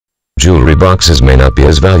boxes may not be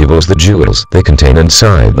as valuable as the jewels they contain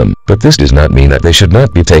inside them, but this does not mean that they should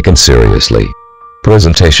not be taken seriously.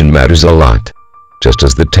 Presentation matters a lot. Just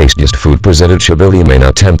as the tastiest food presented shabbily may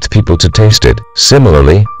not tempt people to taste it,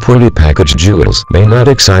 similarly, poorly packaged jewels may not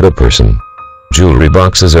excite a person. Jewelry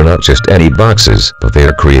boxes are not just any boxes, but they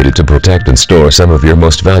are created to protect and store some of your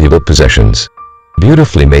most valuable possessions.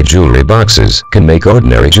 Beautifully made jewelry boxes can make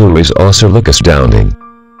ordinary jewelries also look astounding.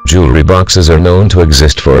 Jewelry boxes are known to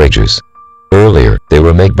exist for ages. Earlier, they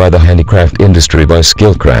were made by the handicraft industry by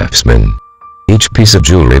skilled craftsmen. Each piece of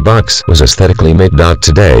jewelry box was aesthetically made.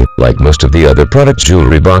 Today, like most of the other products,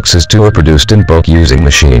 jewelry boxes too are produced in bulk using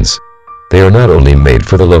machines. They are not only made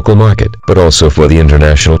for the local market, but also for the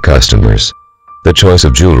international customers. The choice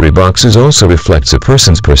of jewelry boxes also reflects a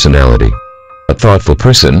person's personality. A thoughtful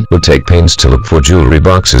person would take pains to look for jewelry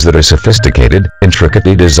boxes that are sophisticated,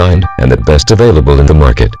 intricately designed, and at best available in the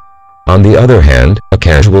market. On the other hand, a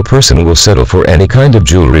casual person will settle for any kind of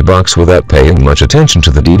jewelry box without paying much attention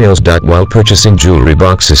to the details. While purchasing jewelry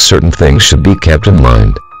boxes, certain things should be kept in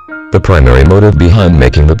mind. The primary motive behind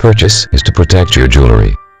making the purchase is to protect your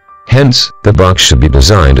jewelry. Hence, the box should be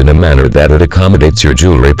designed in a manner that it accommodates your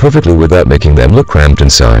jewelry perfectly without making them look cramped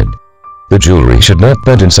inside. The jewelry should not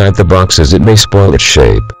bend inside the box as it may spoil its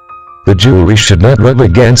shape. The jewelry should not rub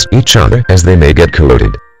against each other as they may get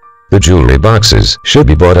corroded. The jewelry boxes should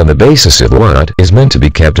be bought on the basis of what is meant to be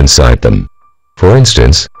kept inside them. For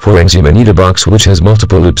instance, for rings you may need a box which has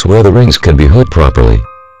multiple loops where the rings can be hooked properly.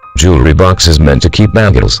 Jewelry boxes meant to keep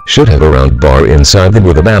bangles should have a round bar inside them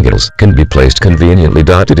where the bangles can be placed conveniently.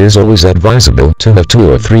 It is always advisable to have 2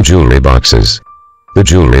 or 3 jewelry boxes. The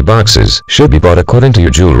jewelry boxes should be bought according to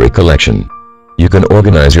your jewelry collection. You can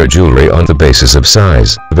organize your jewelry on the basis of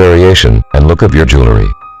size, variation, and look of your jewelry.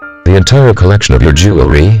 The entire collection of your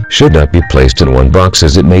jewelry should not be placed in one box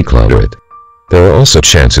as it may clutter it. There are also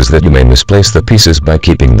chances that you may misplace the pieces by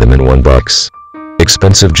keeping them in one box.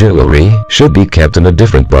 Expensive jewelry should be kept in a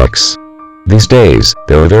different box. These days,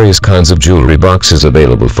 there are various kinds of jewelry boxes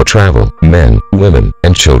available for travel, men, women,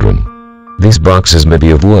 and children. These boxes may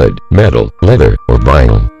be of wood, metal, leather, or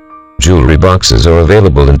vinyl. Jewelry boxes are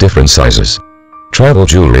available in different sizes. Travel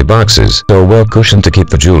jewelry boxes are well cushioned to keep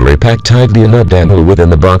the jewelry packed tightly and not dangle within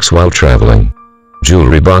the box while traveling.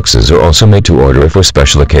 Jewelry boxes are also made to order for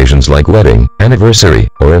special occasions like wedding, anniversary,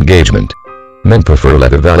 or engagement. Men prefer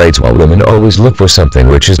leather valets while women always look for something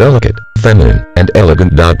which is delicate, feminine, and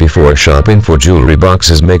elegant. Before shopping for jewelry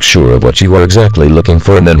boxes, make sure of what you are exactly looking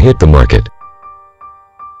for and then hit the market.